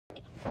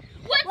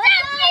What's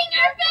up,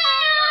 Finger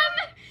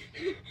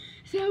Fam?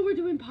 So we're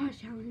doing pause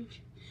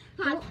challenge.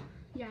 Pause. Oh,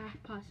 yeah,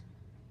 pause.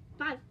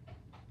 Pause.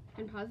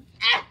 And pause.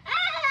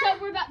 So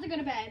we're about to go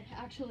to bed,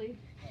 actually.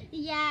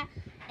 Yeah,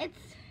 it's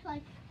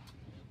like,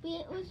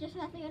 it was just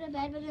about to go to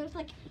bed, but it was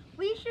like,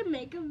 we should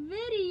make a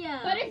video.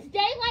 But it's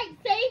daylight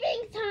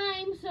savings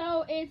time,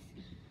 so it's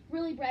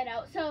really bright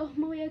out. So,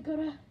 Malia, go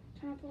to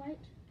turn off the light.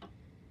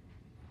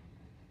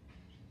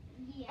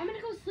 Yeah. I'm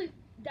gonna go sleep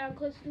down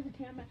close to the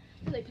camera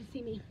so they can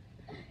see me.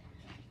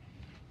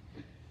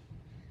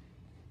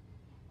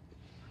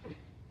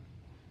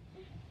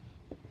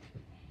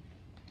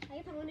 I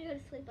guess I want to go to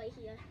sleep right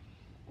here.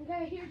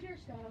 Okay, here's your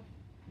stuff.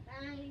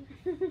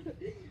 Bye.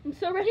 I'm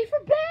so ready for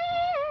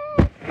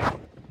bed.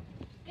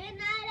 Good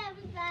night,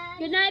 everybody.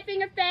 Good night,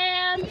 Finger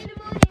Fam. See you in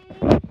the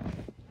morning.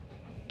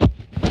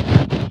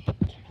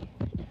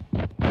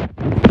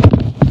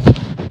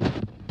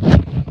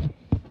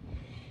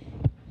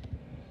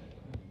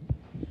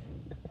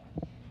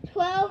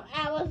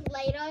 Hours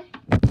later.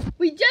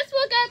 We just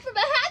woke up from a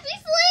happy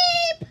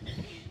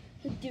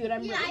sleep. Dude,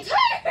 I'm Yeah, really I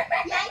tired.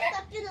 Yeah, I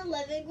slept in the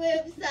living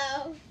room,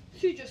 so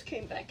She just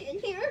came back in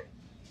here.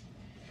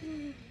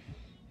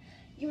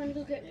 You want to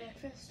go get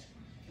breakfast?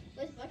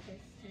 what's breakfast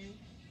time?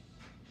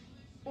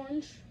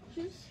 Orange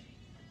juice?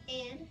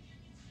 And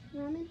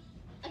Ramen?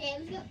 okay,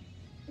 let's go.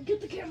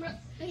 Get the camera.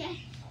 Okay.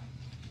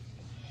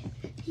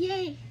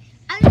 Yay!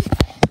 I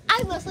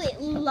mostly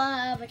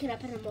love waking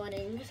up in the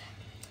mornings.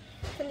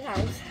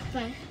 Sometimes,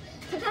 but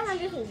sometimes I'm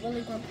just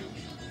really grumpy.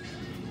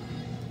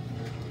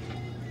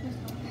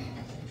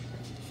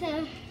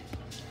 So,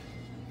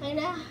 I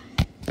know. I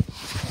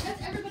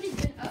guess everybody's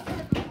been up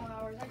for a couple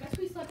hours. I guess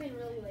we slept in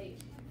really late.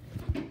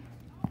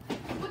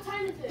 What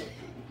time is it?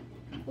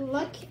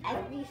 Look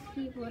at these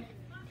people. Malia,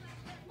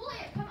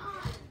 come on.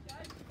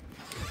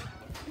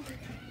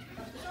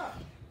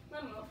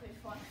 I'm gonna play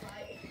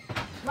flashlight.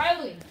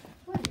 Riley.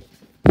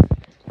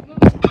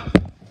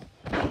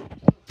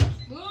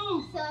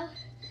 Move. So,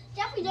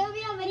 Jeff, we doing a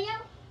video?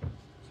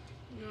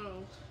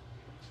 No.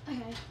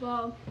 Okay,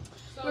 well,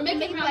 So we're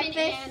making breakfast.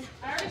 ramen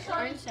I already and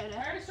started. orange soda. I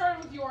already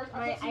started with yours.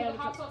 Alright, I I put some already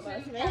hot put sauce both in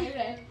of it. it.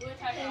 And really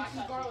tight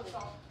some garlic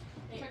salt.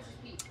 And Texas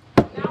Pete.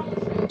 Now I'm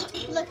gonna show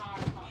you Look. hot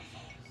sauce.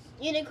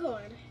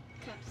 Unicorn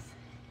cups.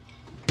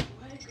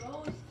 Let it go.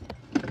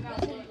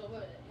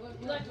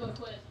 We like to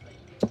quit,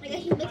 but you do. I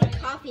guess you make a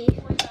coffee.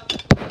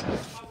 40,000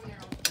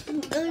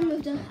 Let me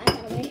move the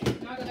iPad away.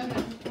 Now go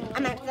ahead.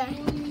 I'm at the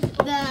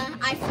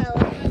iPhone.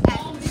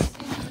 All mixed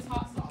into this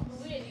hot sauce.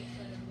 We didn't need to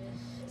put in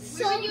this.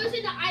 We were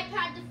using the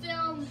iPad to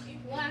film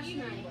last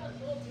night.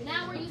 Now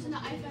we're using the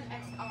iPhone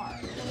XR.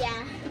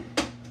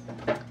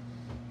 Yeah.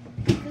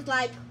 It's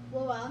like,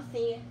 well, I'll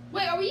see.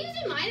 Wait, are we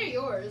using mine or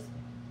yours?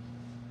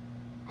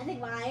 I think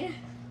mine.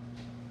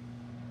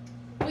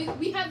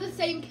 We have the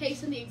same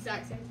case and the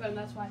exact same phone,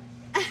 that's why.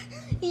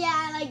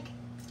 Yeah, like.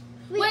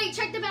 Wait,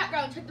 check the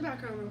background. Check the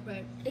background real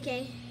quick.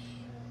 Okay.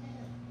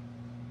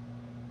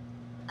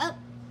 Oh.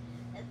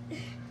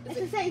 It's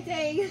the same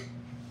thing.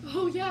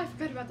 Oh yeah, I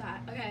forgot about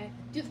that. Okay,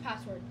 do the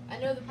password. I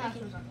know the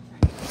password's not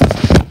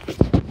the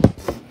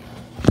same.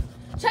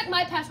 Check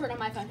my password on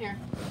my phone here.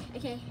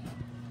 Okay.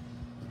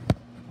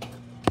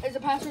 Is the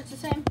password the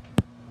same?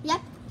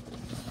 Yep.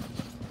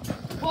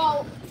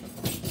 Well,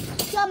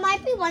 So it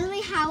might be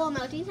wondering how we're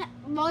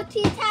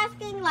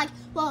multitasking. Like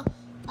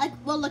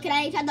we're looking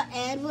at each other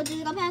and we're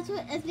doing our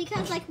password. It's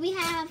because like we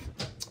have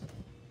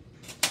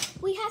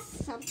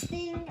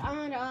something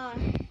on our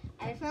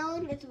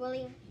iPhone. It's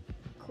really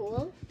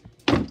cool.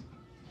 So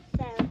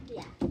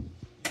yeah.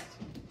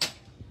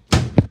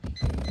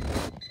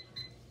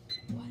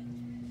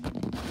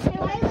 Hey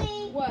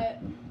Riley.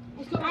 what?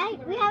 Let's go back to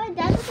the We room. haven't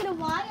done this in a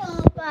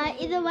while, but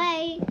either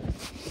way,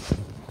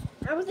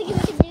 I was thinking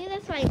we could do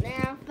this right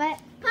now. But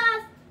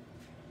pause.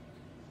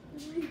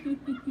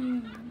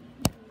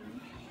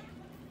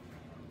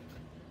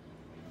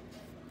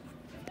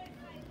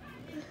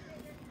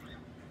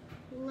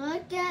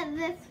 Look at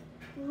this.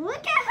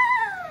 Look at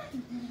her.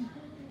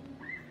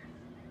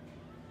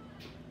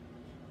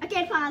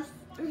 Okay, pause.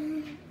 I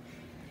need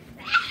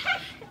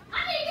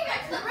to get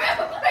back to the room.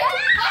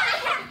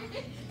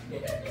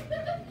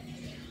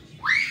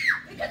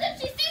 Because if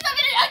she sees I'm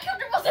in an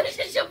uncomfortable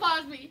position, she'll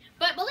pause me.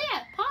 But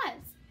Malia,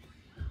 pause.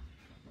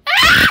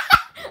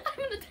 I'm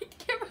gonna take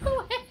the camera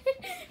away.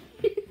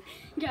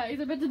 Guys,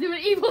 I'm about to do an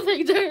evil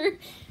thing to her.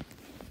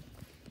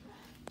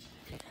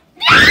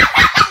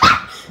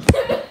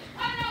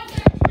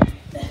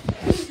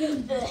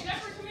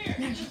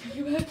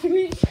 Jeffrey, come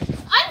here.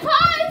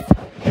 Unpause!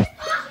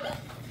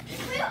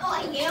 Where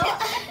are you?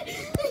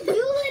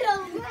 You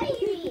little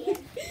lady.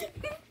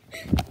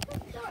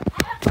 Don't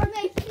ever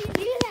make me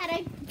do that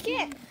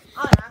again.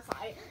 Oh, no, I'm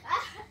sorry.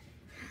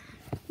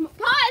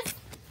 Pause!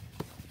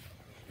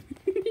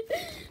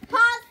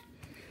 Pause.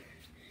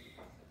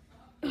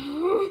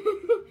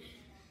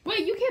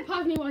 Wait, you can't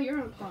pause me while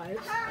you're on pause.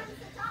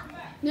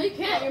 No, you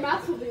can't. Your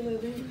mouth will be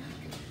moving.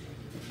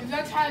 If you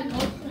guys had a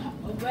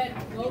red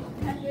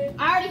notepad,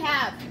 I already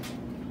have.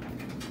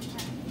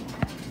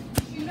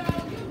 you know,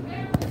 you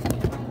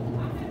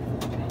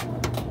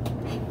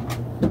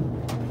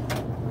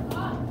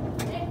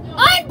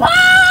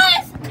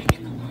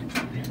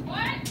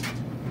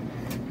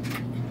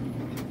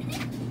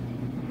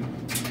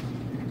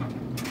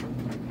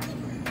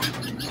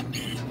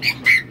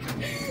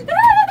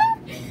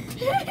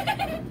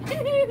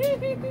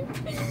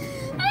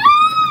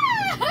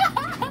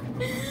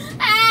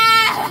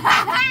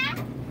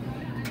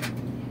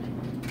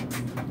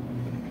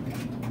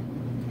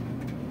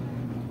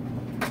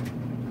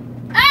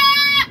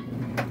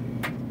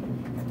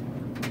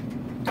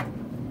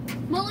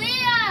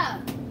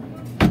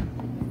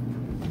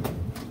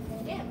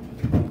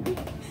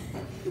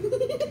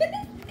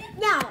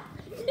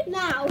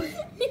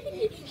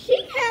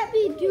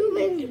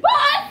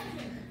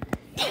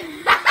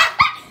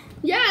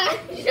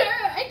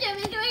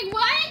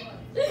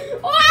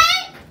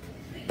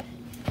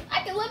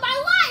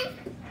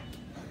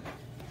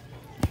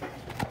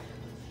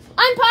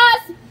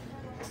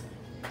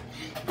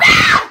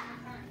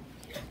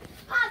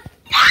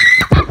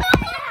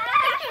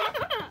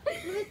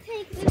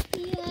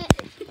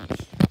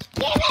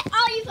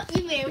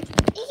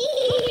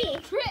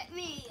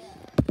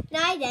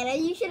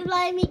is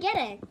letting me get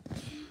it.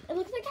 It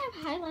looks like I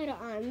have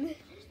highlighter on.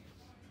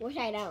 Which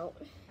I don't.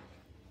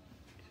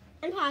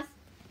 And pause.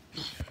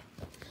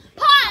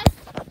 Pause!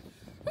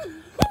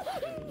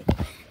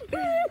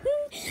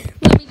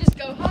 Let me just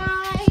go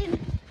hide.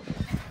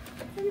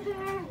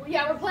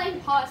 Yeah, we're playing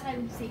pause hide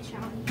and seek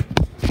challenge.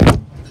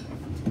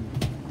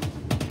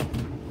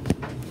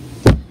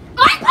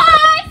 I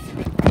pause!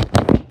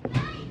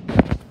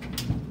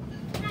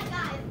 Hi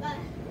guys,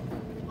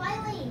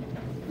 Wiley.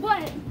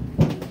 What?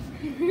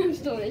 I'm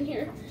still in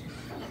here.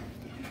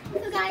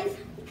 So guys,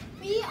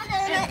 we are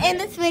gonna end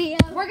this video.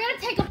 We're gonna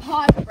take a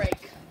pause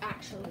break,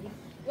 actually.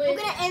 We're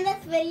gonna end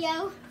this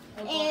video,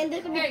 and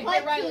there's gonna be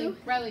part two.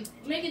 Riley,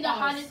 Make it the Pause.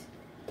 hottest.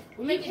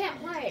 we can't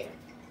play.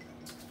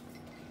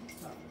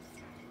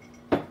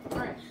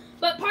 Alright.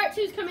 But part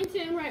 2 is coming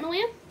soon, right,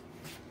 Malia?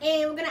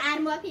 And we're gonna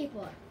add more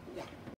people.